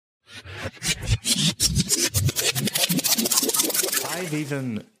I've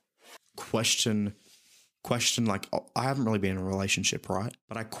even questioned like, I haven't really been in a relationship, right?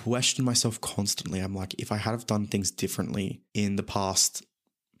 But I question myself constantly. I'm like, if I had have done things differently in the past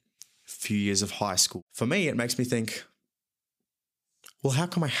few years of high school, for me, it makes me think, well, how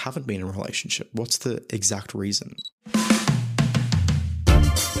come I haven't been in a relationship? What's the exact reason?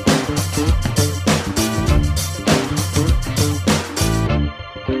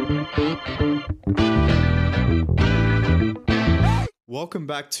 Welcome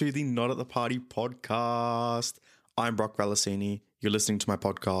back to the Not at the Party podcast. I'm Brock Valesini. You're listening to my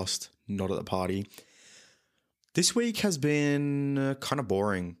podcast, Not at the Party. This week has been kind of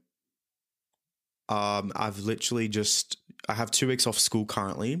boring. I have 2 weeks off school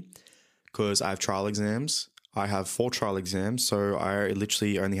currently because I have trial exams. I have 4 trial exams, so I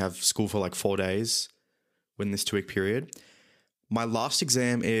literally only have school for like 4 days within this 2-week period. My last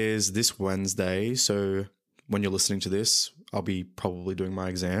exam is this Wednesday, so when you're listening to this, I'll be probably doing my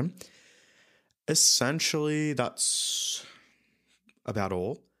exam. Essentially, that's about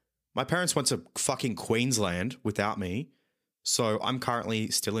all. My parents went to fucking Queensland without me, so I'm currently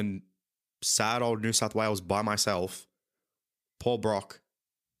still in sad old New South Wales by myself. Poor Brock,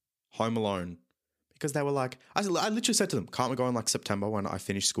 home alone. Because they were like, I literally said to them, can't we go in like September when I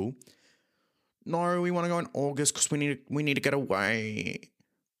finish school? No, we want to go in August because we need to get away.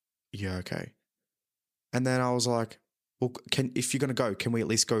 Yeah, okay. And then I was like, well, if you're going to go, can we at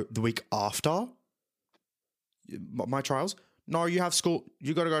least go the week after my trials? No, you have school.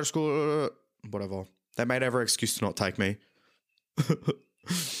 You got to go to school. Whatever. They made every excuse to not take me.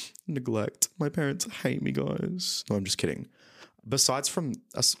 Neglect. My parents hate me, guys. No, I'm just kidding. Aside from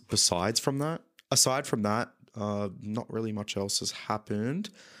that, not really much else has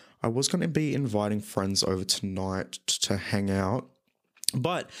happened. I was going to be inviting friends over tonight to hang out,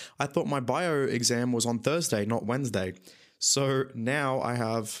 but I thought my bio exam was on Thursday, not Wednesday. So now I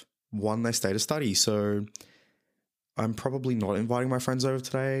have one less day to study. So I'm probably not inviting my friends over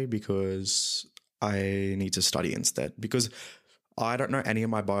today because I need to study instead, because I don't know any of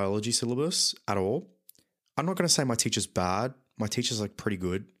my biology syllabus at all. I'm not going to say my teacher's bad. My teacher's like pretty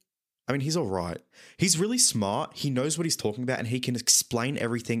good. I mean, he's all right. He's really smart. He knows what he's talking about and he can explain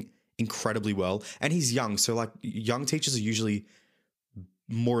everything incredibly well. And he's young. So like young teachers are usually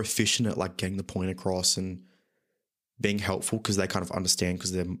more efficient at like getting the point across and being helpful because they kind of understand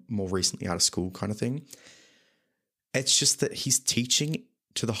because they're more recently out of school kind of thing. It's just that his teaching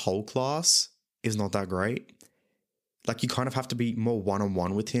to the whole class is not that great. Like you kind of have to be more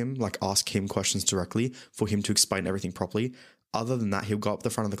one-on-one with him, like ask him questions directly for him to explain everything properly. Other than that, he'll go up the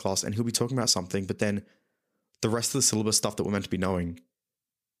front of the class and he'll be talking about something, but then the rest of the syllabus stuff that we're meant to be knowing,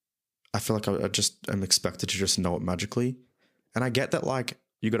 I feel like I just am expected to just know it magically. And I get that like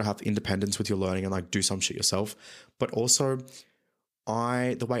you got to have independence with your learning and like do some shit yourself. But also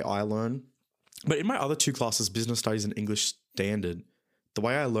the way I learn, but in my other 2 classes, business studies and English standard, the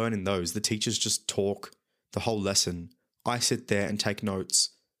way I learn in those, the teachers just talk the whole lesson. I sit there and take notes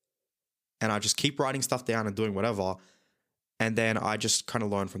and I just keep writing stuff down and doing whatever. And then I just kind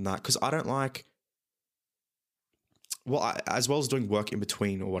of learn from that because I don't like, as well as doing work in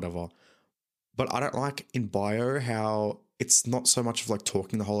between or whatever, but I don't like in bio how it's not so much of like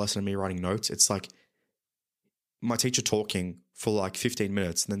talking the whole lesson and me writing notes. It's like my teacher talking for like 15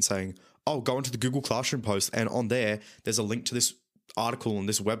 minutes and then saying, oh, go into the Google Classroom post and on there's a link to this article on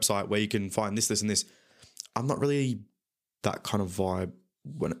this website where you can find this, this, and this. I'm not really that kind of vibe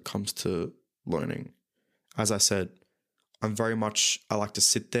when it comes to learning. As I said, I like to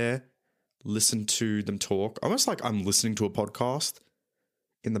sit there, listen to them talk, almost like I'm listening to a podcast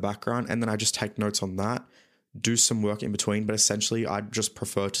in the background, and then I just take notes on that, do some work in between, but essentially I just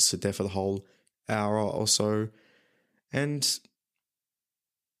prefer to sit there for the whole hour or so and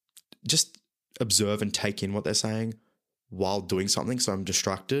just observe and take in what they're saying while doing something so I'm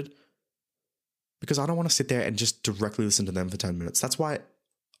distracted, because I don't want to sit there and just directly listen to them for 10 minutes. That's why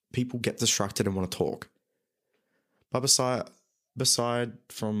people get distracted and want to talk. But beside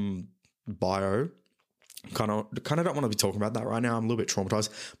from bio, kind of don't want to be talking about that right now. I'm a little bit traumatized.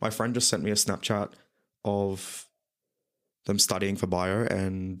 My friend just sent me a Snapchat of them studying for bio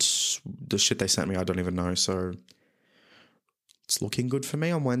and the shit they sent me, I don't even know. So it's looking good for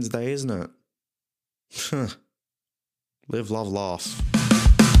me on Wednesday, isn't it? Live, love, laugh.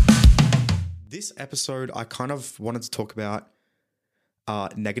 This episode, I kind of wanted to talk about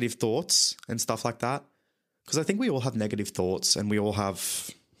negative thoughts and stuff like that. Because I think we all have negative thoughts and we all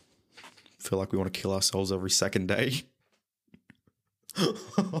feel like we want to kill ourselves every second day.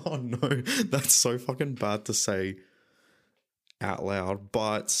 Oh no, that's so fucking bad to say out loud.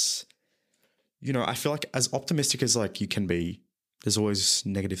 But, you know, I feel like as optimistic as like you can be there's always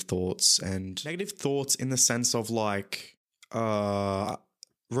negative thoughts, and negative thoughts in the sense of like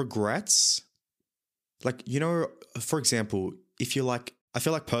regrets. Like, you know, for example, if you're like, I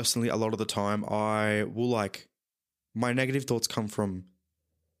feel like personally a lot of the time I will like, my negative thoughts come from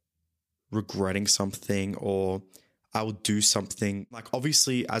regretting something, or I will do something. Like,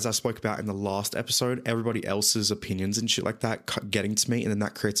 obviously, as I spoke about in the last episode, everybody else's opinions and shit like that getting to me, and then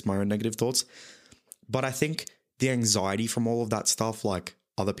that creates my own negative thoughts. But I think the anxiety from all of that stuff, like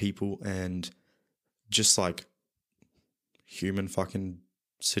other people and just like human fucking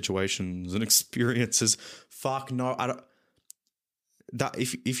situations and experiences. Fuck no, I don't. That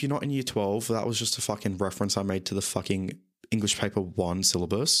if you're not in year 12, that was just a fucking reference I made to the fucking English paper 1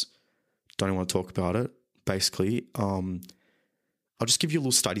 syllabus. Don't even want to talk about it. Basically, I'll just give you a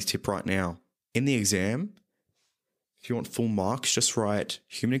little study tip right now. In the exam, if you want full marks, just write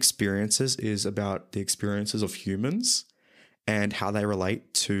human experiences is about the experiences of humans and how they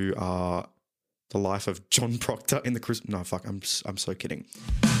relate to the life of John Proctor in the no, fuck, I'm so kidding.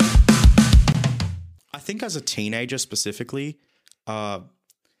 I think as a teenager specifically, I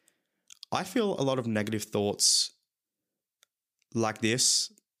feel a lot of negative thoughts like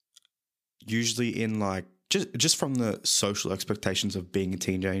this, usually in like just from the social expectations of being a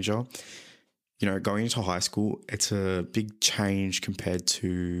teenager. You know, going into high school, it's a big change compared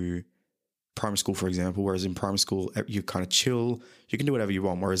to primary school, for example, whereas in primary school, you kind of chill, you can do whatever you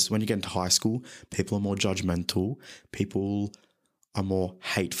want. Whereas when you get into high school, people are more judgmental, people are more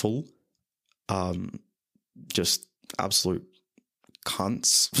hateful, just absolute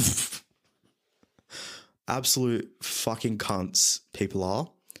cunts. Absolute fucking cunts people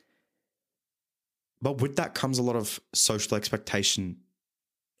are. But with that comes a lot of social expectation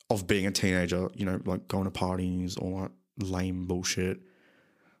of being a teenager, you know, like going to parties, all that lame bullshit.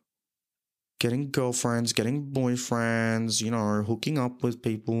 Getting girlfriends, getting boyfriends, you know, hooking up with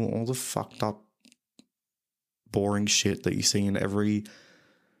people, all the fucked up, boring shit that you see in every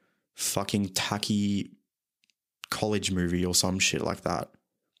fucking tacky college movie or some shit like that.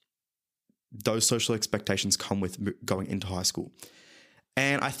 Those social expectations come with going into high school.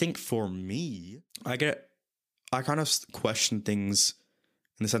 And I think for me, I kind of question things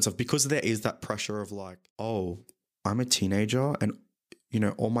in the sense of, because there is that pressure of like, oh, I'm a teenager and, you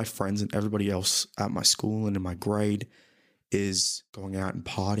know, all my friends and everybody else at my school and in my grade is going out and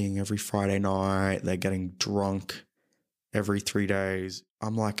partying every Friday night. They're getting drunk every 3 days.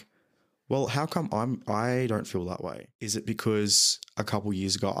 I'm like, well, how come I don't feel that way? Is it because a couple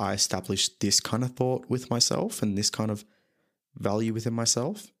years ago I established this kind of thought with myself and this kind of value within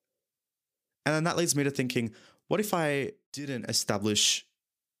myself? And then that leads me to thinking, what if I didn't establish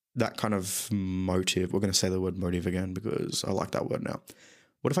that kind of motive? We're going to say the word motive again because I like that word now.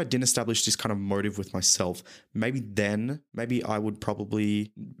 What if I didn't establish this kind of motive with myself? Maybe I would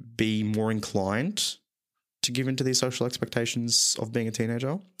probably be more inclined to give into these social expectations of being a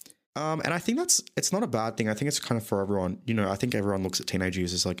teenager. And I think it's not a bad thing. I think it's kind of for everyone. You know, I think everyone looks at teenage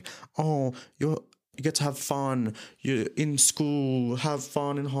years as like, oh, you get to have fun. You're in school, have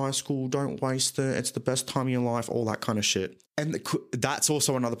fun in high school. Don't waste it. It's the best time of your life, all that kind of shit. And that's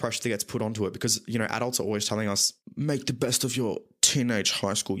also another pressure that gets put onto it because, you know, adults are always telling us, make the best of your teenage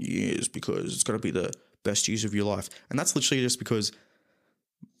high school years because it's going to be the best years of your life. And that's literally just because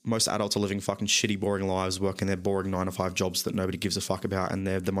most adults are living fucking shitty, boring lives, working their boring 9-to-5 jobs that nobody gives a fuck about, and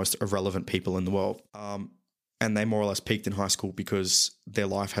they're the most irrelevant people in the world. And they more or less peaked in high school because their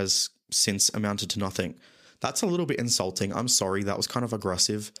life has since amounted to nothing. That's a little bit insulting. I'm sorry. That was kind of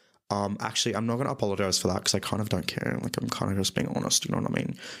aggressive. Actually, I'm not going to apologize for that because I kind of don't care. Like, I'm kind of just being honest. You know what I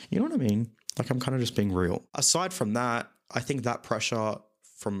mean? You know what I mean? Like, I'm kind of just being real. Aside from that, I think that pressure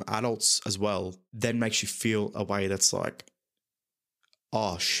from adults as well then makes you feel a way that's like,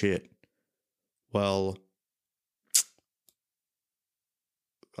 oh, shit. Well,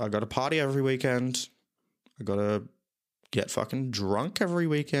 I got to party every weekend. I got to get fucking drunk every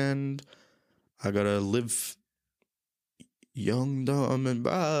weekend. I got to live young, dumb, and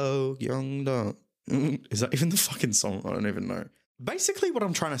broke, young, dumb. Is that even the fucking song? I don't even know. Basically, what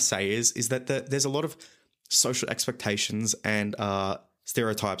I'm trying to say is that there's a lot of social expectations and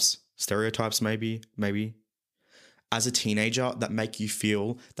stereotypes maybe, as a teenager that make you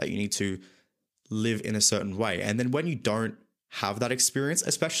feel that you need to live in a certain way. And then when you don't have that experience,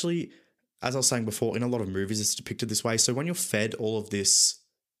 especially, as I was saying before, in a lot of movies, it's depicted this way. So when you're fed all of this,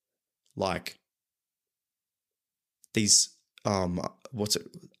 like, these,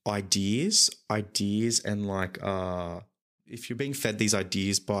 ideas and like, if you're being fed these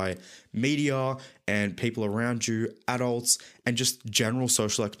ideas by media and people around you, adults, and just general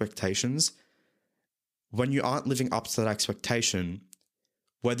social expectations, when you aren't living up to that expectation,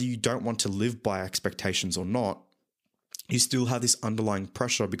 whether you don't want to live by expectations or not, you still have this underlying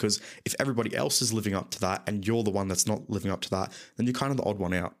pressure, because if everybody else is living up to that and you're the one that's not living up to that, then you're kind of the odd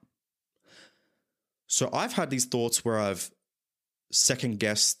one out. So I've had these thoughts where I've second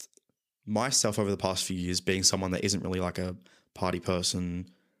guessed myself over the past few years, being someone that isn't really like a party person.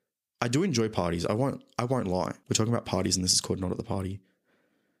 I do enjoy parties. I won't lie. We're talking about parties and this is called Not at the Party.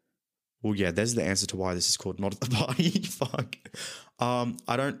 Well, yeah, there's the answer to why this is called Not at the Party. Fuck. I'm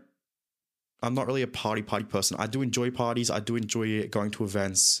not really a party person. I do enjoy parties. I do enjoy going to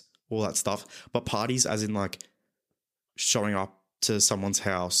events, all that stuff. But parties as in like showing up to someone's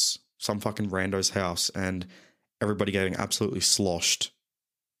house, some fucking rando's house, and everybody getting absolutely sloshed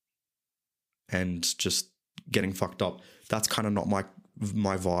and just getting fucked up. That's kind of not my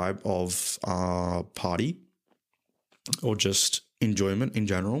vibe of party or just enjoyment in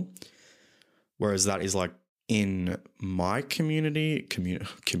general. Whereas that is like in my community,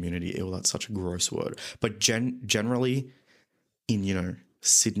 ew, that's such a gross word. But generally in,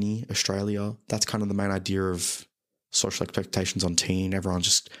 Sydney, Australia, that's kind of the main idea of social expectations on teen. Everyone's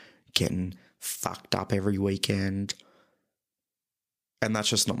just getting fucked up every weekend. And that's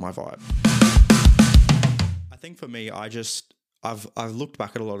just not my vibe. I think for me, I've looked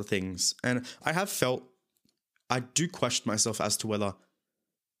back at a lot of things and I do question myself as to whether...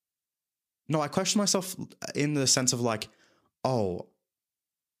 No, I question myself in the sense of like, oh,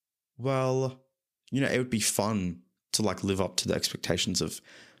 well, it would be fun to like live up to the expectations of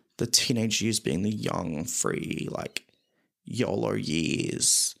the teenage years being the young, free, like YOLO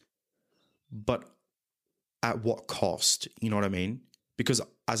years. But at what cost? You know what I mean? Because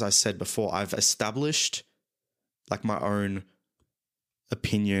as I said before, I've established like my own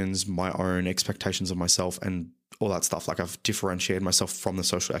opinions, my own expectations of myself and all that stuff. Like I've differentiated myself from the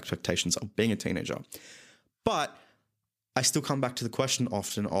social expectations of being a teenager. But I still come back to the question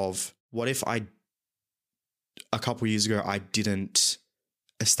often of what if a couple of years ago, I didn't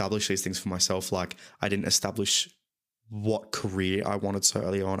establish these things for myself. Like I didn't establish what career I wanted so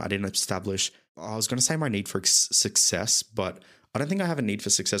early on. I didn't establish, I was going to say my need for success, but I don't think I have a need for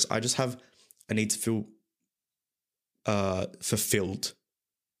success. I just have a need to feel fulfilled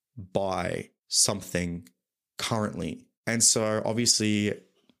by something currently. And so obviously,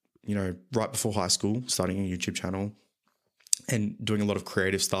 right before high school, starting a YouTube channel and doing a lot of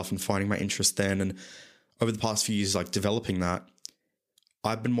creative stuff and finding my interest then. And over the past few years, like developing that,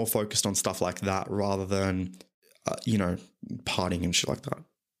 I've been more focused on stuff like that rather than, partying and shit like that.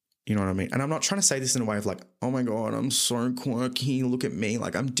 You know what I mean? And I'm not trying to say this in a way of like, oh my God, I'm so quirky. Look at me.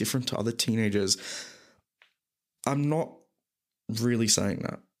 Like I'm different to other teenagers. I'm not really saying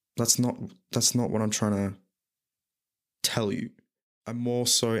that. That's not what I'm trying to tell you. I'm more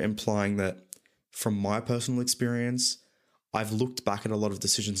so implying that from my personal experience, I've looked back at a lot of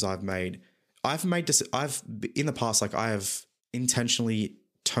decisions I've made. I've in the past, like I have intentionally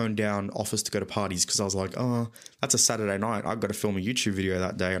turned down offers to go to parties because I was like, oh, that's a Saturday night. I've got to film a YouTube video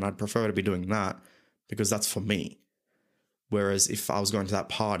that day and I'd prefer to be doing that because that's for me. Whereas if I was going to that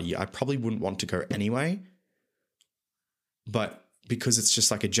party, I probably wouldn't want to go anyway. But because it's just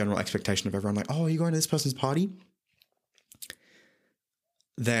like a general expectation of everyone, like, oh, are you going to this person's party?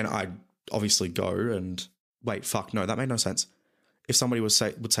 Then I'd obviously go and wait, fuck, no, that made no sense. If somebody would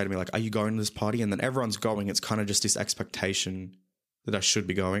say to me like, are you going to this party? And then everyone's going, it's kind of just this expectation that I should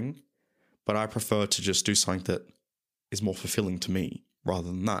be going. But I prefer to just do something that is more fulfilling to me rather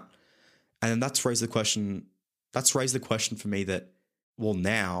than that. And then that's raised the question for me that, well,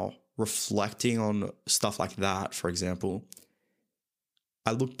 now reflecting on stuff like that, for example,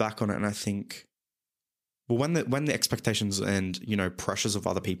 I look back on it and I think, well, when the expectations and, pressures of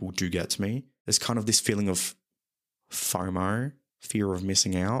other people do get to me, there's kind of this feeling of FOMO, fear of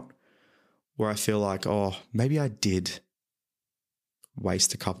missing out, where I feel like, oh, maybe I did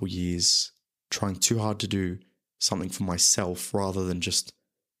waste a couple years trying too hard to do something for myself rather than just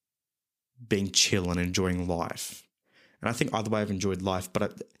being chill and enjoying life. And I think either way I've enjoyed life,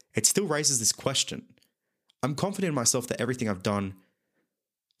 but it still raises this question. I'm confident in myself that everything I've done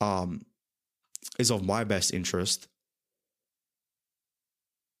is of my best interest.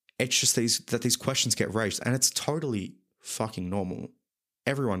 It's just these questions get raised, and it's totally fucking normal.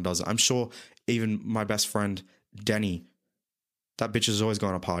 Everyone does it. I'm sure even my best friend, Danny, that bitch is always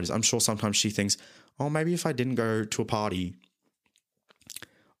going to parties. I'm sure sometimes she thinks, oh, maybe if I didn't go to a party,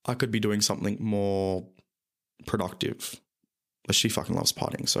 I could be doing something more productive. But she fucking loves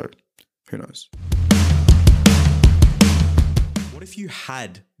partying, so who knows? What if you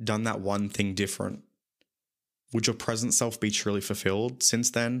had done that one thing different? Would your present self be truly fulfilled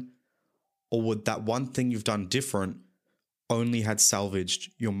since then? Or would that one thing you've done different only had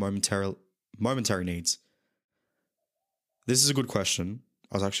salvaged your momentary needs? This is a good question.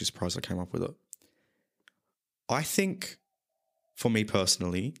 I was actually surprised I came up with it. I think, for me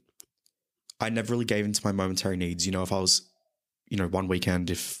personally, I never really gave into my momentary needs. You know, if I was, one weekend,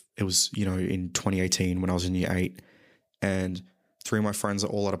 if it was, in 2018 when I was in year 8 and 3 of my friends are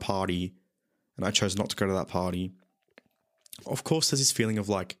all at a party and I chose not to go to that party, of course there's this feeling of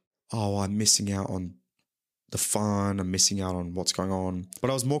like, oh, I'm missing out on the fun, I'm missing out on what's going on. But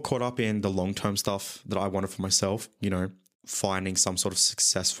I was more caught up in the long-term stuff that I wanted for myself, finding some sort of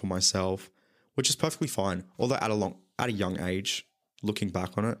success for myself, which is perfectly fine. Although at a young age, looking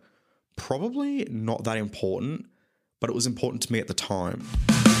back on it, probably not that important, but it was important to me at the time.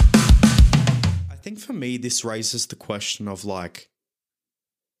 I think for me, this raises the question of like,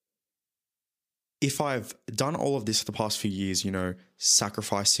 if I've done all of this for the past few years,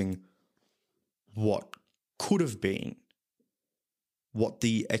 sacrificing what could have been, what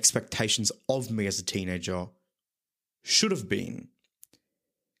the expectations of me as a teenager should have been,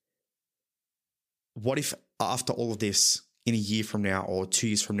 what if after all of this, in a year from now or 2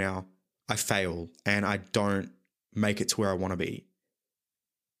 years from now, I fail and I don't make it to where I want to be?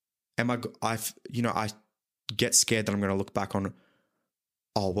 I get scared that I'm going to look back on,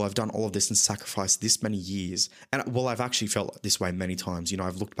 oh, well, I've done all of this and sacrificed this many years. And well, I've actually felt this way many times.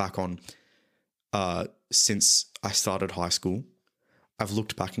 I've looked back on, since I started high school, I've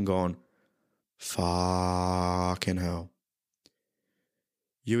looked back and gone, fucking hell.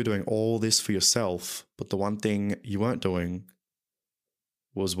 You were doing all this for yourself, but the one thing you weren't doing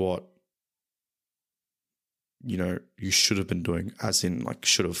was what, you should have been doing, as in like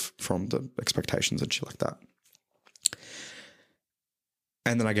should have, from the expectations and shit like that.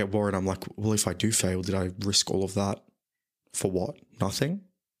 And then I get worried. I'm like, well, if I do fail, did I risk all of that for what? Nothing?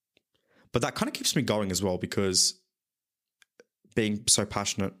 But that kind of keeps me going as well, because being so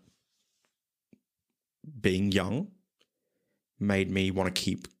passionate, being young, made me want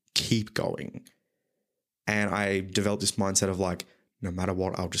to keep going. And I developed this mindset of like, no matter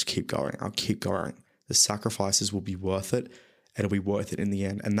what, I'll just keep going. I'll keep going. The sacrifices will be worth it. It'll be worth it in the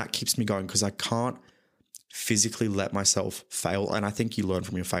end. And that keeps me going, because I can't physically let myself fail. And I think you learn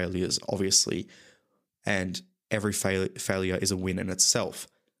from your failures, obviously. And every failure is a win in itself.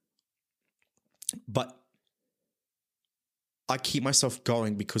 But I keep myself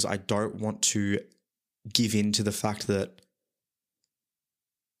going because I don't want to give in to the fact that,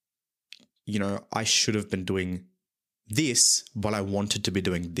 I should have been doing this, but I wanted to be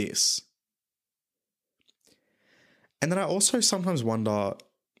doing this. And then I also sometimes wonder,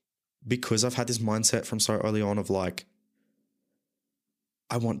 because I've had this mindset from so early on of like,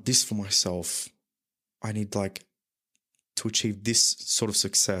 I want this for myself. I need like to achieve this sort of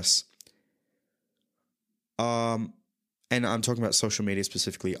success. And I'm talking about social media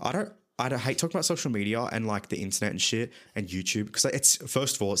specifically. I hate talking about social media and like the internet and shit and YouTube, because it's,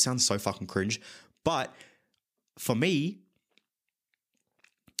 first of all, it sounds so fucking cringe. But for me,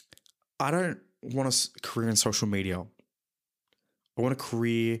 I don't want a career in social media. I want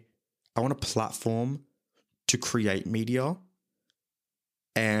a platform to create media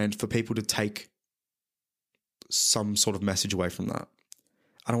and for people to take some sort of message away from that.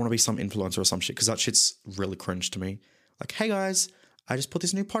 I don't want to be some influencer or some shit, because that shit's really cringe to me. Like, hey guys, I just put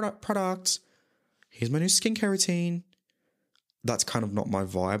this new product. Here's my new skincare routine. That's kind of not my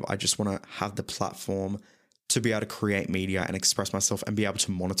vibe. I just want to have the platform to be able to create media and express myself and be able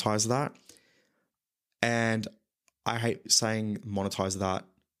to monetize that. And I hate saying monetize that.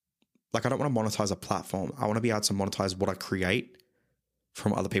 Like, I don't want to monetize a platform. I want to be able to monetize what I create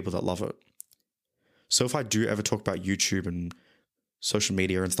from other people that love it. So if I do ever talk about YouTube and social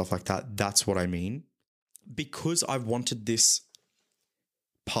media and stuff like that, that's what I mean. Because I've wanted this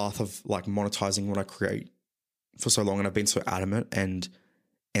path of like monetizing what I create for so long, and I've been so adamant and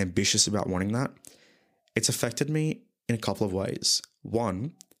ambitious about wanting that, it's affected me in a couple of ways.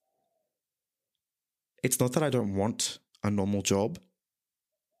 One, it's not that I don't want a normal job,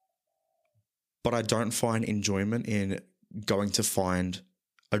 but I don't find enjoyment in going to find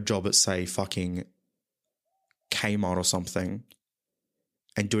a job at, say, fucking Kmart or something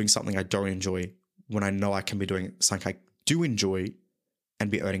and doing something I don't enjoy when I know I can be doing something I do enjoy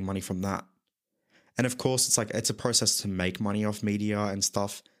and be earning money from that. And of course, it's like, it's a process to make money off media and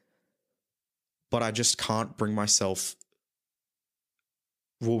stuff, but I just can't bring myself,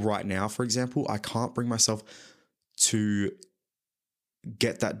 well, right now, for example, I can't bring myself to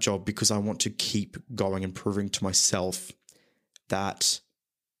get that job because I want to keep going and proving to myself that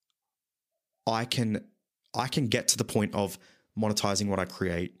I can get to the point of monetizing what I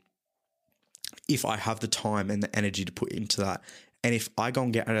create if I have the time and the energy to put into that. And if I go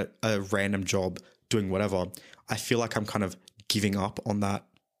and get a random job doing whatever, I feel like I'm kind of giving up on that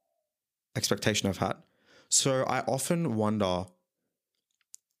expectation I've had. So I often wonder,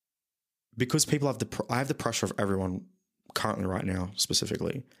 because people have I have the pressure of everyone currently right now,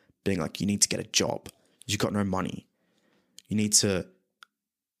 specifically, being like, you need to get a job. You got no money. You need to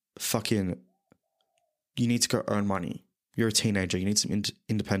go earn money. You're a teenager. You need some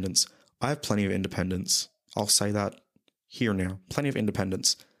independence. I have plenty of independence. I'll say that here now. Plenty of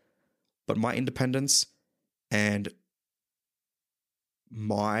independence. But my independence and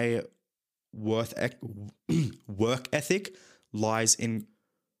my work ethic lies in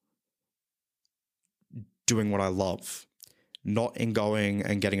doing what I love, not in going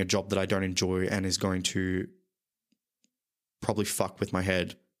and getting a job that I don't enjoy and is going to probably fuck with my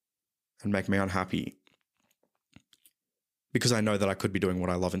head and make me unhappy, because I know that I could be doing what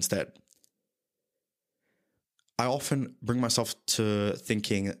I love instead. I often bring myself to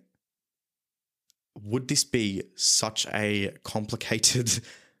thinking, would this be such a complicated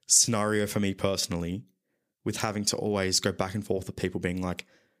scenario for me personally, with having to always go back and forth with people being like,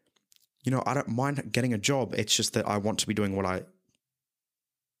 I don't mind getting a job. It's just that I want to be doing what I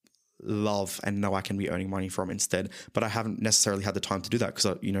love and know I can be earning money from instead. But I haven't necessarily had the time to do that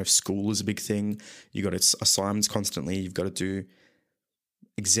because, school is a big thing. You got assignments constantly. You've got to do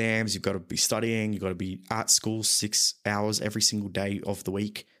exams. You've got to be studying. You've got to be at school 6 hours every single day of the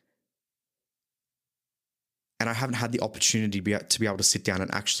week. And I haven't had the opportunity to be able to sit down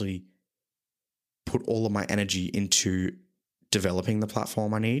and actually put all of my energy into developing the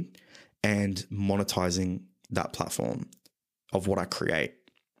platform I need and monetizing that platform of what I create.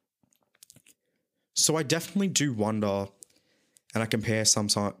 So I definitely do wonder, and I compare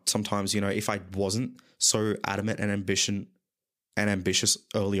sometimes, if I wasn't so adamant and ambitious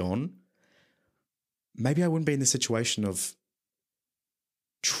early on, maybe I wouldn't be in the situation of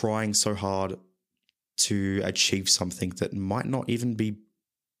trying so hard to achieve something that might not even be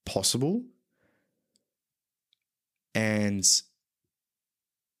possible. And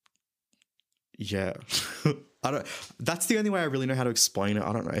yeah, that's the only way I really know how to explain it.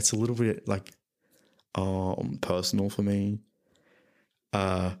 I don't know. It's a little bit like personal for me.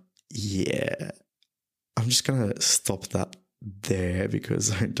 Yeah. I'm just going to stop that there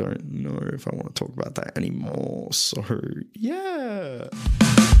because I don't know if I want to talk about that anymore. So, yeah.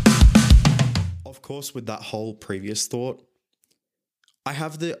 Of course, with that whole previous thought, I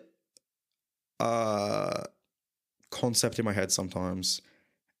have the concept in my head sometimes,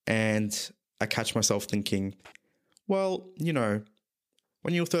 and I catch myself thinking, well,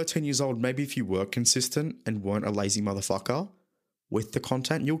 when you're 13 years old, maybe if you were consistent and weren't a lazy motherfucker with the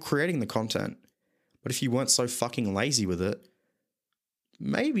content, you're creating the content. But if you weren't so fucking lazy with it,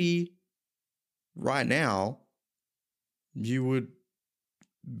 maybe right now you would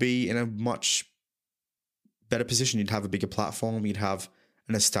be in a much better position. You'd have a bigger platform. You'd have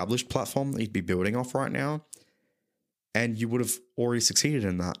an established platform that you'd be building off right now. And you would have already succeeded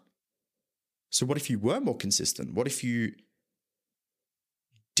in that. So what if you were more consistent? What if you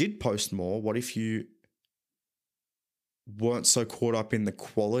did post more? What if you weren't so caught up in the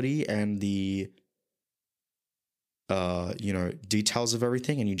quality and the details of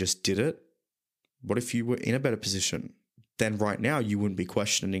everything and you just did it? What if you were in a better position? Then right now you wouldn't be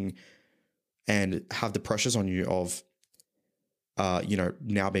questioning and have the pressures on you of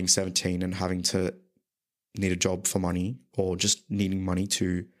now being 17 and having to need a job for money, or just needing money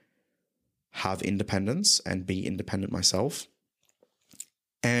to have independence and be independent myself.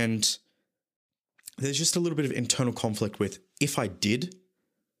 And there's just a little bit of internal conflict with, if I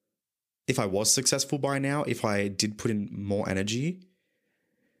was successful by now, if I did put in more energy,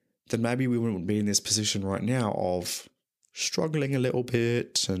 then maybe we wouldn't be in this position right now of struggling a little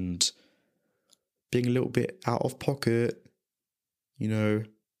bit and being a little bit out of pocket,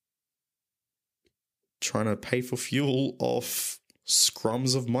 trying to pay for fuel off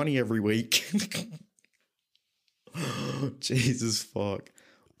scrums of money every week. Jesus fuck.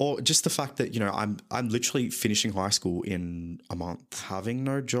 Or just the fact that, I'm literally finishing high school in a month, having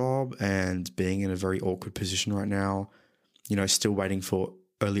no job and being in a very awkward position right now, still waiting for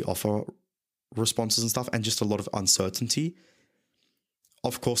early offer responses and stuff, and just a lot of uncertainty.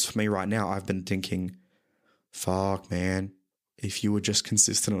 Of course, for me right now, I've been thinking, fuck, man, if you were just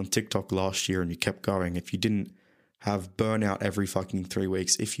consistent on TikTok last year and you kept going, if you didn't have burnout every fucking 3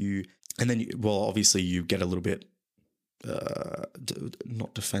 weeks, obviously you get a little bit,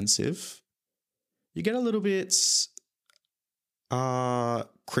 not defensive. You get a little bit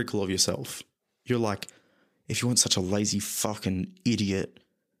critical of yourself. You're like, if you weren't such a lazy fucking idiot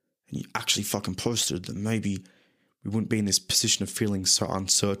and you actually fucking posted, then maybe we wouldn't be in this position of feeling so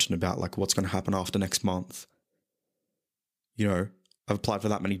uncertain about like what's going to happen after next month. You know, I've applied for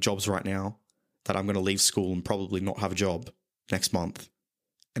that many jobs right now that I'm going to leave school and probably not have a job next month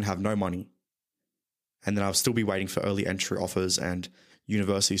and have no money. And then I'll still be waiting for early entry offers and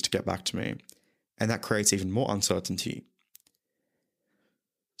universities to get back to me. And that creates even more uncertainty.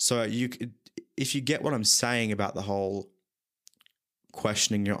 So if you get what I'm saying about the whole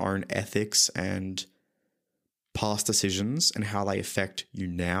questioning your own ethics and past decisions and how they affect you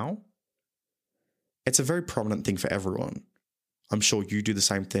now, it's a very prominent thing for everyone. I'm sure you do the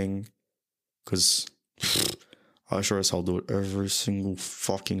same thing because I sure as hell do it every single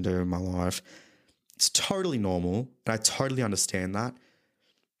fucking day of my life. It's totally normal, and I totally understand that.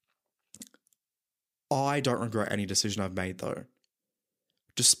 I don't regret any decision I've made, though.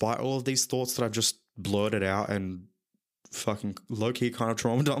 Despite all of these thoughts that I've just blurted out and fucking low-key kind of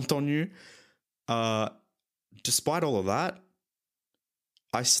trauma dumped on you, despite all of that,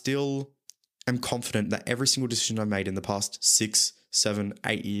 I still am confident that every single decision I've made in the past 6, 7,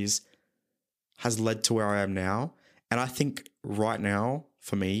 8 years has led to where I am now. And I think right now,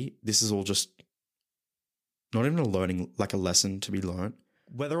 for me, this is all just not even a learning, like a lesson to be learned.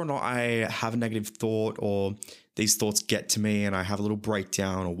 Whether or not I have a negative thought or these thoughts get to me and I have a little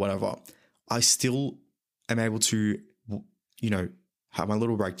breakdown or whatever, I still am able to, you know, have my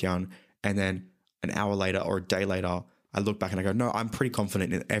little breakdown, and then an hour later or a day later, I look back and I go, no, I'm pretty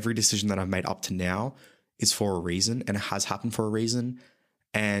confident in every decision that I've made up to now is for a reason, and it has happened for a reason,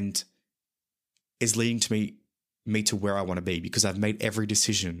 and is leading to me to where I want to be, because I've made every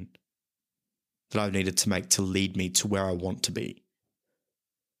decision that I've needed to make to lead me to where I want to be.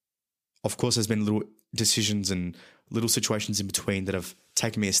 Of course, there's been little decisions and little situations in between that have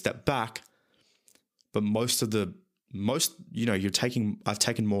taken me a step back, but I've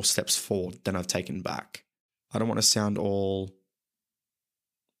taken more steps forward than I've taken back. I don't want to sound all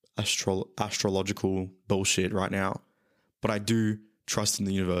astrological bullshit right now, but I do trust in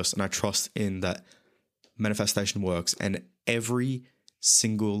the universe, and I trust in that manifestation works, and every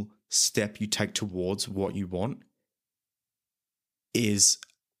single step you take towards what you want is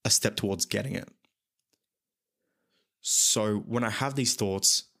a step towards getting it. So when I have these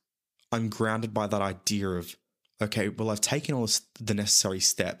thoughts, I'm grounded by that idea of, okay, well, I've taken all the necessary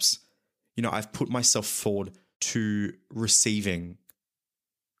steps. You know, I've put myself forward to receiving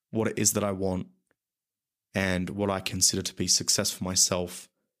what it is that I want and what I consider to be success for myself,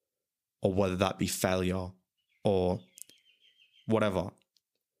 or whether that be failure or whatever.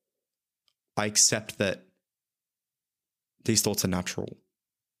 I accept that these thoughts are natural.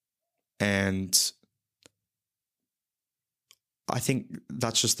 And I think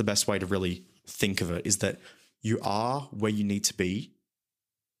that's just the best way to really think of it, is that you are where you need to be.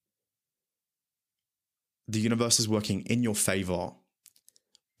 The universe is working in your favor,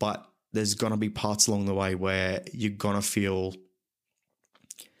 but there's going to be parts along the way where you're going to feel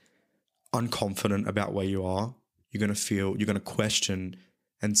unconfident about where you are. You're going to question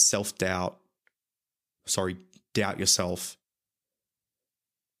and doubt yourself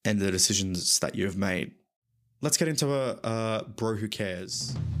and the decisions that you've made. Let's get into a bro who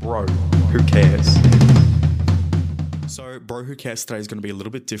cares. Bro who cares. So bro who cares today is going to be a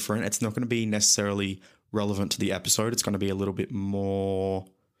little bit different. It's not going to be necessarily relevant to the episode. It's going to be a little bit more...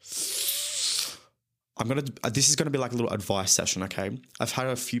 this is going to be like a little advice session, okay? I've had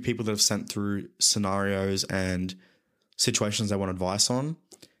a few people that have sent through scenarios and situations they want advice on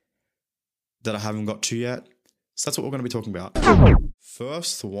that I haven't got to yet. So that's what we're going to be talking about.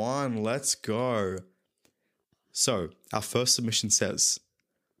 First one, let's go. So our first submission says,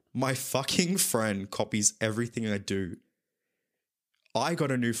 my fucking friend copies everything I do. I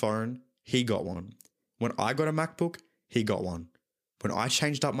got a new phone, he got one. When I got a MacBook, he got one. When I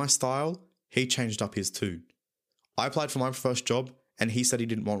changed up my style, he changed up his too. I applied for my first job and he said he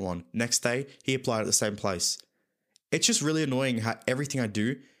didn't want one. Next day, he applied at the same place. It's just really annoying how everything I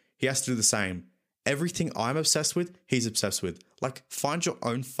do, he has to do the same. Everything I'm obsessed with, he's obsessed with. Like, find your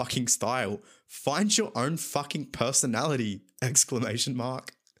own fucking style. Find your own fucking personality! !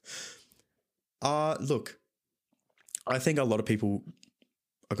 Look, I think a lot of people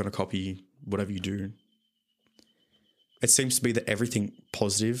are going to copy whatever you do. It seems to be that everything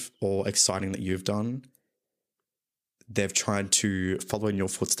positive or exciting that you've done, they've tried to follow in your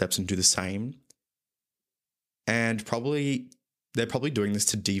footsteps and do the same. And they're probably doing this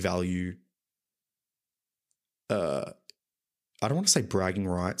to devalue, I don't want to say bragging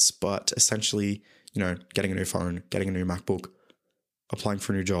rights, but essentially, getting a new phone, getting a new MacBook, applying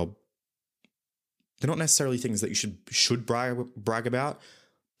for a new job. They're not necessarily things that you should brag about,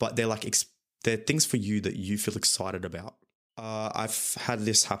 but they're like they're things for you that you feel excited about. I've had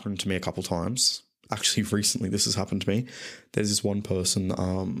this happen to me a couple times. Actually, recently this has happened to me. There's this one person,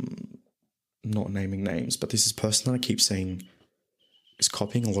 not naming names, but this is person that I keep seeing is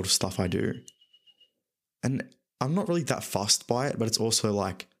copying a lot of stuff I do. And I'm not really that fussed by it, but it's also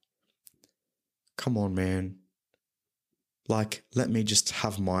like, come on, man. Like, let me just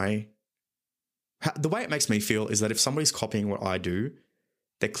have the way it makes me feel is that if somebody's copying what I do,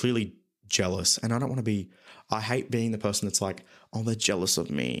 they're clearly jealous. And I don't want to be, I hate being the person that's like, oh, they're jealous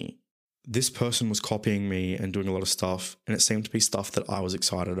of me. This person was copying me and doing a lot of stuff, and it seemed to be stuff that I was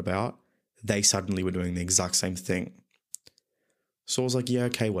excited about. They suddenly were doing the exact same thing. So I was like, yeah,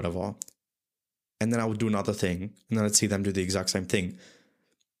 okay, whatever. And then I would do another thing, and then I'd see them do the exact same thing.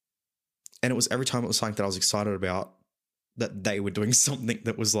 And it was every time it was something that I was excited about, that they were doing something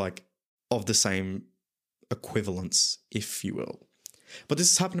that was like of the same equivalence, if you will. But this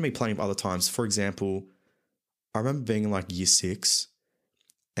has happened to me plenty of other times. For example, I remember being in like year 6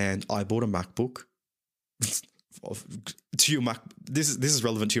 and I bought a MacBook. To your Mac, this is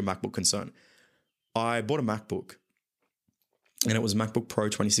relevant to your MacBook concern. I bought a MacBook and it was a MacBook Pro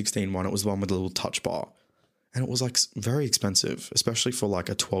 2016 one. It was the one with a little touch bar. And it was like very expensive, especially for like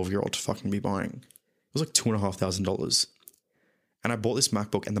a 12-year-old to fucking be buying. It was like $2,500. And I bought this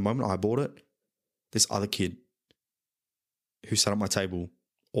MacBook, and the moment I bought it, this other kid who sat at my table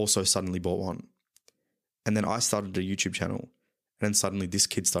also suddenly bought one. And then I started a YouTube channel, and then suddenly this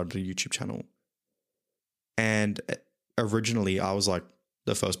kid started a YouTube channel. And originally I was like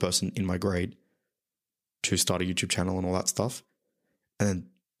the first person in my grade to start a YouTube channel and all that stuff. And then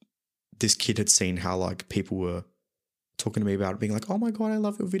this kid had seen how like people were talking to me about it, being like, oh my God, I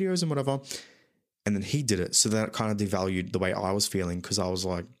love your videos and whatever. And then he did it. So that kind of devalued the way I was feeling, because I was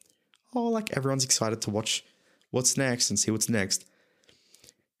like, oh, like everyone's excited to watch what's next and see what's next.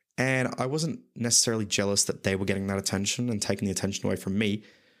 And I wasn't necessarily jealous that they were getting that attention and taking the attention away from me.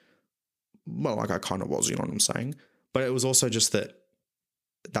 Well, like I kind of was, you know what I'm saying? But it was also just that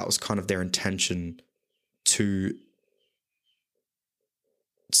was kind of their intention to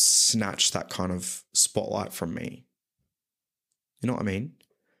snatch that kind of spotlight from me. You know what I mean?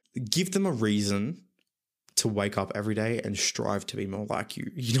 Give them a reason to wake up every day and strive to be more like you.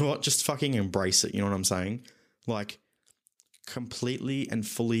 You know what? Just fucking embrace it. You know what I'm saying? Like, completely and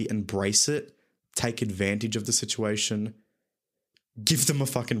fully embrace it. Take advantage of the situation. Give them a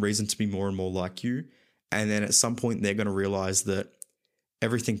fucking reason to be more and more like you. And then at some point, they're going to realize that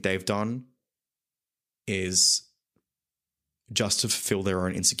everything they've done is just to fulfill their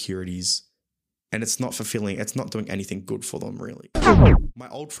own insecurities. And it's not doing anything good for them, really. My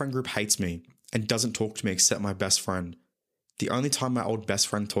old friend group hates me and doesn't talk to me except my best friend. The only time my old best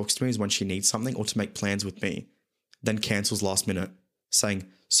friend talks to me is when she needs something or to make plans with me, then cancels last minute, saying,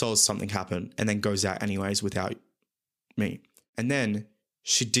 so has something happened, and then goes out anyways without me. And then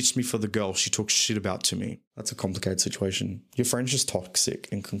she ditched me for the girl she talks shit about to me. That's a complicated situation. Your friend's just toxic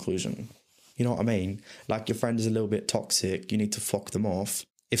in conclusion. You know what I mean? Like, your friend is a little bit toxic. You need to fuck them off.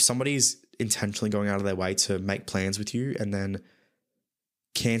 If somebody's intentionally going out of their way to make plans with you and then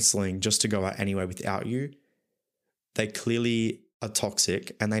cancelling just to go out anyway without you, they clearly are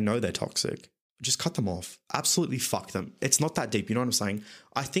toxic and they know they're toxic. Just cut them off. Absolutely fuck them. It's not that deep. You know what I'm saying?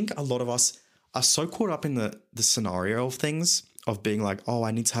 I think a lot of us are so caught up in the scenario of things, of being like, oh,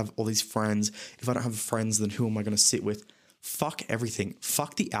 I need to have all these friends. If I don't have friends, then who am I going to sit with? Fuck everything.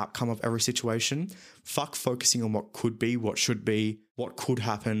 Fuck the outcome of every situation. Fuck focusing on what could be, what should be, what could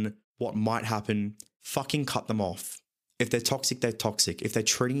happen, what might happen. Fucking cut them off. If they're toxic, they're toxic. If they're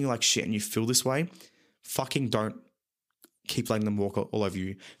treating you like shit and you feel this way, fucking don't keep letting them walk all over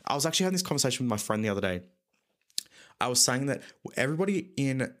you. I was actually having this conversation with my friend the other day. I was saying that everybody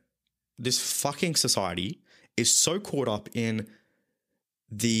in this fucking society is so caught up in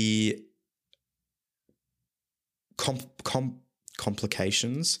the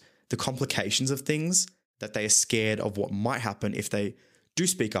complications of things, that they are scared of what might happen if they do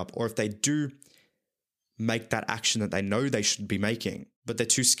speak up, or if they do make that action that they know they should be making, but they're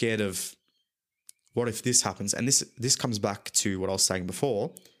too scared of what if this happens. And this comes back to what I was saying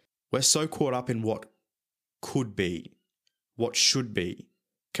before. We're so caught up in what could be, what should be,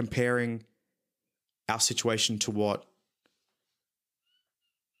 comparing our situation to what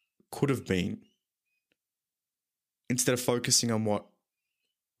could have been, instead of focusing on what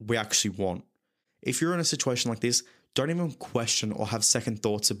we actually want. If you're in a situation like this, don't even question or have second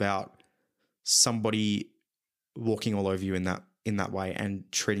thoughts about somebody walking all over you in that way and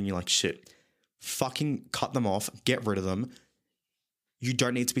treating you like shit. Fucking cut them off, get rid of them. you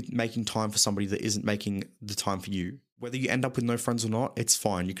don't need to be making time for somebody that isn't making the time for you. Whether you end up with no friends or not, it's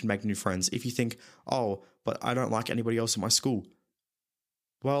fine. You can make new friends. If you think, oh, but I don't like anybody else at my school.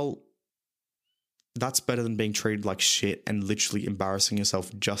 Well, that's better than being treated like shit and literally embarrassing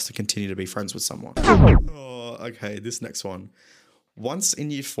yourself just to continue to be friends with someone. Oh, okay, this next one. Once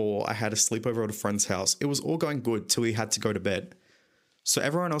in year 4, I had a sleepover at a friend's house. It was all going good till we had to go to bed. So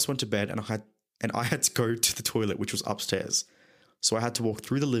everyone else went to bed and I had to go to the toilet, which was upstairs. So I had to walk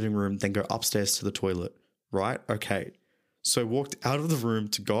through the living room, then go upstairs to the toilet. Right? Okay. So I walked out of the room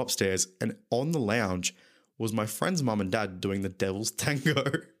to go upstairs, and on the lounge was my friend's mum and dad doing the devil's tango.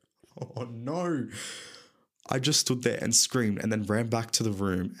 Oh no. I just stood there and screamed and then ran back to the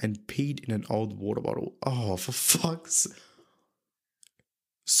room and peed in an old water bottle. Oh, for fuck's...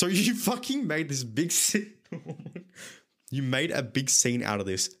 So you fucking made this big scene. You made a big scene out of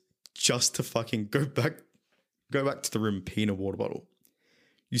this just to fucking go back to the room and pee in a water bottle.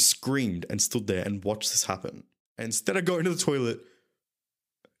 You screamed and stood there and watched this happen. And instead of going to the toilet,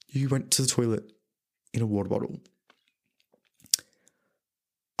 you went to the toilet in a water bottle.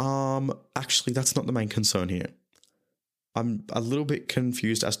 Actually, that's not the main concern here. I'm a little bit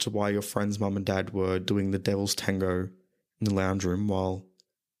confused as to why your friend's mum and dad were doing the devil's tango in the lounge room while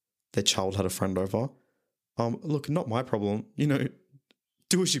their child had a friend over. Look, not my problem. You know,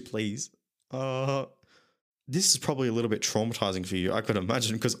 do as you please. This is probably a little bit traumatizing for you, I could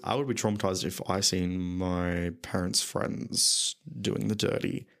imagine, because I would be traumatized if I seen my parents' friends doing the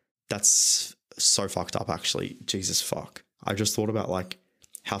dirty. That's so fucked up, actually. Jesus fuck. I just thought about, like,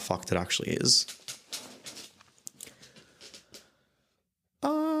 how fucked it actually is.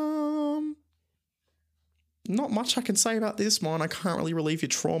 Not much I can say about this one. I can't really relieve your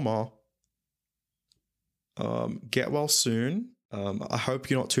trauma. Get well soon. I hope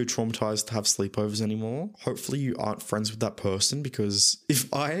you're not too traumatized to have sleepovers anymore. Hopefully you aren't friends with that person, because if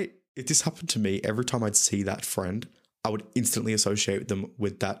this happened to me, every time I'd see that friend, I would instantly associate them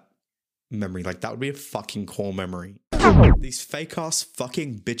with that memory. Like, that would be a fucking core memory. These fake ass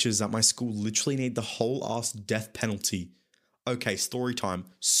fucking bitches at my school literally need the whole ass death penalty. Okay, story time.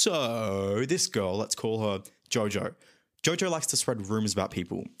 So this girl, let's call her Jojo. Jojo likes to spread rumors about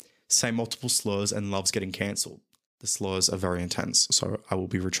people, say multiple slurs, and loves getting cancelled. The slurs are very intense, so I will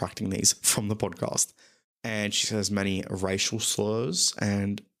be retracting these from the podcast. And she says many racial slurs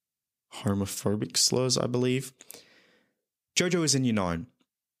and homophobic slurs, I believe. Jojo is in year 9.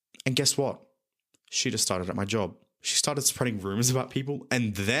 And guess what? She just started at my job. She started spreading rumors about people,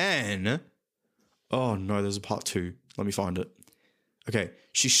 and then... Oh no, there's a part 2. Let me find it. Okay,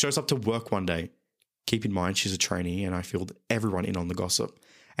 she shows up to work one day. Keep in mind, she's a trainee, and I filled everyone in on the gossip.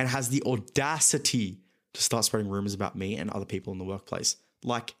 And has the audacity to start spreading rumors about me and other people in the workplace.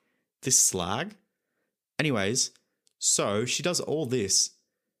 Like, this slag. Anyways, so she does all this,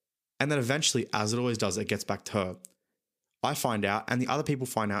 and then eventually, as it always does, it gets back to her. I find out, and the other people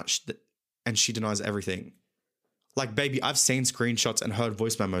find out, and she denies everything. Like, baby, I've seen screenshots and heard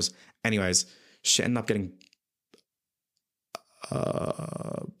voice memos. Anyways, she ended up getting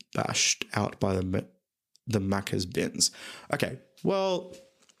bashed out by the Macca's bins. Okay, well,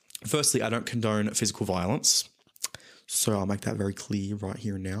 firstly, I don't condone physical violence, so I'll make that very clear right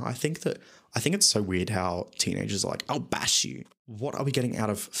here and now. I think it's so weird how teenagers are like, I'll bash you. What are we getting out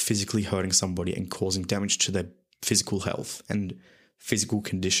of physically hurting somebody and causing damage to their physical health and physical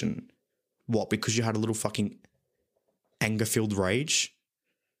condition? What, because you had a little fucking anger-filled rage?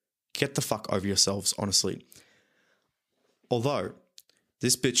 Get the fuck over yourselves, honestly. Although,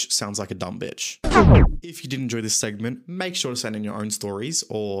 this bitch sounds like a dumb bitch. If you did enjoy this segment, make sure to send in your own stories,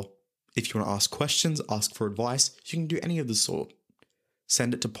 or if you want to ask questions, ask for advice, you can do any of the sort.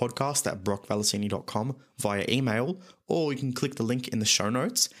 Send it to podcast@brockvalesini.com via email, or you can click the link in the show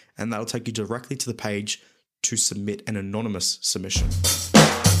notes, and that'll take you directly to the page to submit an anonymous submission.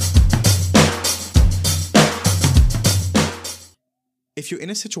 If you're in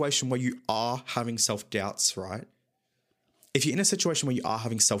a situation where you are having self-doubts, right? If you're in a situation where you are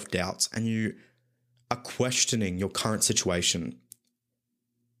having self-doubts and you are questioning your current situation,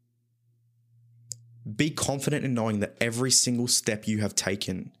 be confident in knowing that every single step you have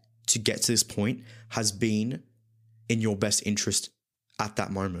taken to get to this point has been in your best interest at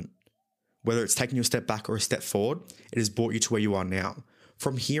that moment. Whether it's taking you a step back or a step forward, it has brought you to where you are now.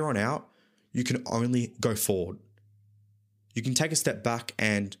 From here on out, you can only go forward. You can take a step back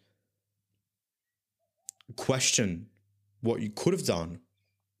and question what you could have done.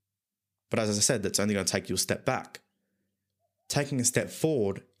 But as I said, that's only going to take you a step back. Taking a step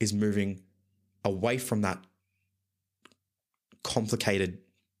forward is moving away from that complicated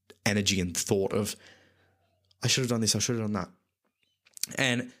energy and thought of, I should have done this, I should have done that.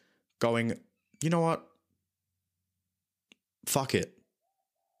 and going, you know what? Fuck it.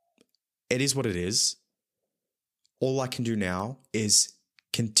 It is what it is. All I can do now is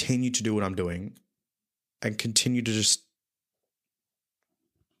continue to do what I'm doing and continue to just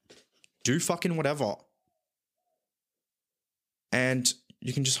do fucking whatever. And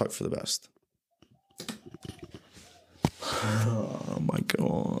you can just hope for the best. Oh my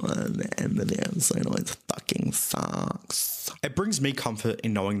God. The end of the episode always fucking sucks. It brings me comfort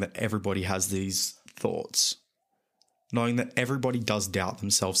in knowing that everybody has these thoughts. Knowing that everybody does doubt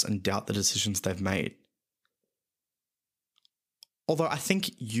themselves and doubt the decisions they've made. Although I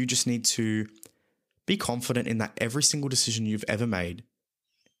think you just need to be confident in that every single decision you've ever made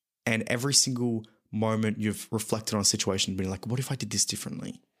and every single moment you've reflected on a situation being like, what if I did this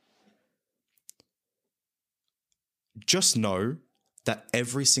differently? Just know that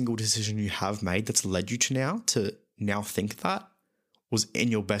every single decision you have made that's led you to now think that was in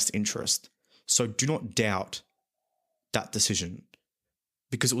your best interest. So do not doubt that decision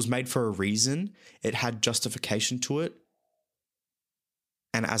because it was made for a reason. It had justification to it.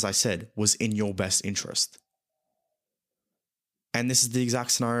 And as I said, was in your best interest. And this is the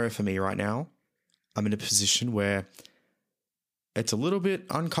exact scenario for me right now. I'm in a position where it's a little bit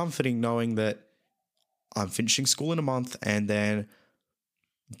uncomforting knowing that I'm finishing school in a month and then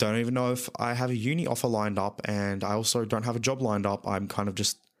don't even know if I have a uni offer lined up, and I also don't have a job lined up. I'm kind of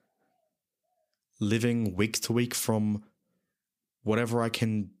just living week to week from whatever I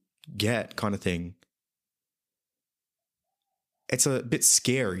can get kind of thing. It's a bit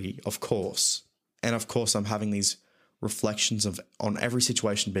scary, of course. And of course, I'm having these reflections on every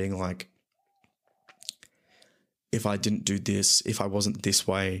situation being like, if I didn't do this, if I wasn't this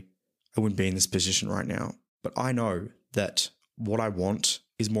way, I wouldn't be in this position right now. But I know that what I want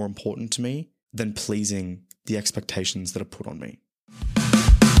is more important to me than pleasing the expectations that are put on me.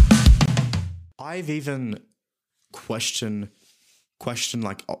 I've even questioned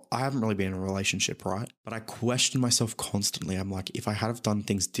like, I haven't really been in a relationship, right? But I question myself constantly. I'm like, if I had have done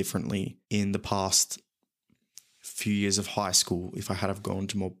things differently in the past few years of high school, if I had have gone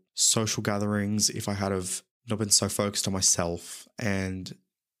to more social gatherings, if I had have not been so focused on myself. And,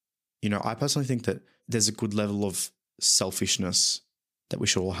 you know, I personally think that there's a good level of selfishness that we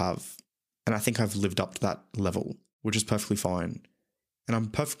should all have. And I think I've lived up to that level, which is perfectly fine. And I'm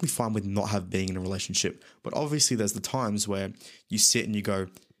perfectly fine with not being in a relationship. But obviously there's the times where you sit and you go,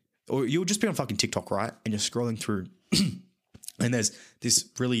 or you'll just be on fucking TikTok, right? And you're scrolling through and there's this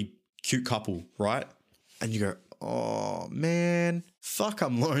really cute couple, right? And you go, oh man, fuck,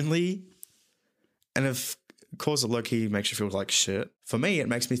 I'm lonely. And of course, it low-key makes you feel like shit. For me, it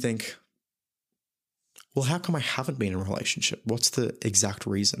makes me think, well, how come I haven't been in a relationship? What's the exact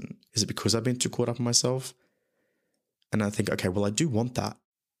reason? Is it because I've been too caught up in myself? And I think, okay, well, I do want that.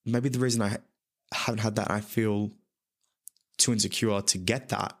 Maybe the reason I haven't had that and I feel too insecure to get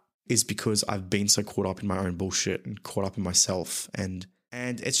that is because I've been so caught up in my own bullshit and caught up in myself. And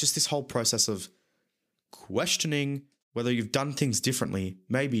it's just this whole process of questioning whether you've done things differently.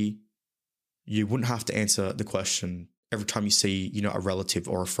 Maybe you wouldn't have to answer the question every time you see, you know, a relative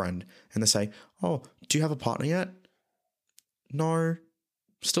or a friend and they say, oh, do you have a partner yet? No,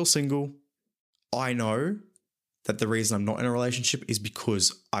 still single. I know that the reason I'm not in a relationship is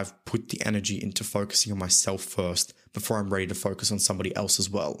because I've put the energy into focusing on myself first before I'm ready to focus on somebody else as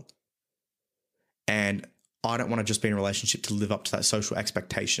well. And I don't want to just be in a relationship to live up to that social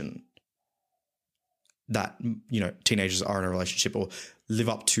expectation that, you know, teenagers are in a relationship, or live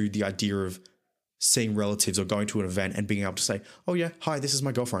up to the idea of seeing relatives or going to an event and being able to say, oh yeah, hi, this is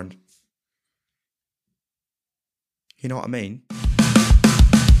my girlfriend. You know what I mean?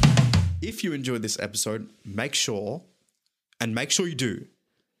 If you enjoyed this episode, make sure you do.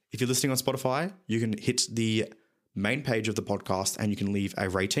 If you're listening on Spotify, you can hit the main page of the podcast and you can leave a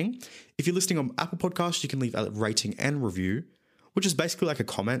rating. If you're listening on Apple Podcasts, you can leave a rating and review, which is basically like a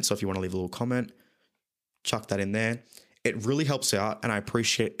comment. So if you want to leave a little comment, chuck that in there. It really helps out, and I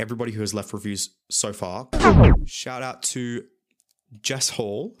appreciate everybody who has left reviews so far. Shout out to Jess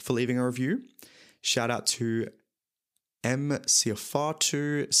Hall for leaving a review. Shout out to M.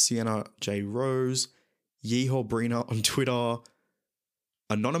 Siafatu, Sienna J. Rose, Yeehaw Brina on Twitter,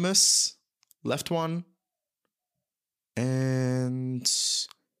 Anonymous, left one, and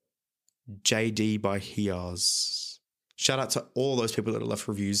JD by Hiaz. Shout out to all those people that have left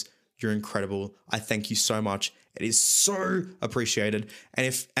reviews. You're incredible. I thank you so much. It is so appreciated. And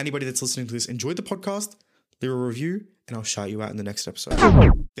if anybody that's listening to this enjoyed the podcast, leave a review and I'll shout you out in the next episode.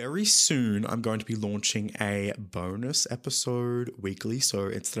 Very soon, I'm going to be launching a bonus episode weekly. So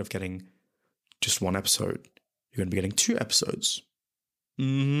instead of getting just one episode, you're going to be getting 2 episodes.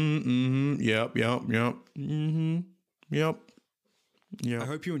 Yep. Yep. I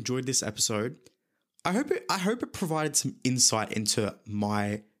hope you enjoyed this episode. I hope it provided some insight into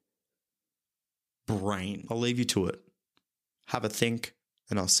my brain. I'll leave you to it. Have a think,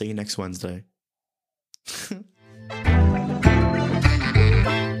 and I'll see you next Wednesday.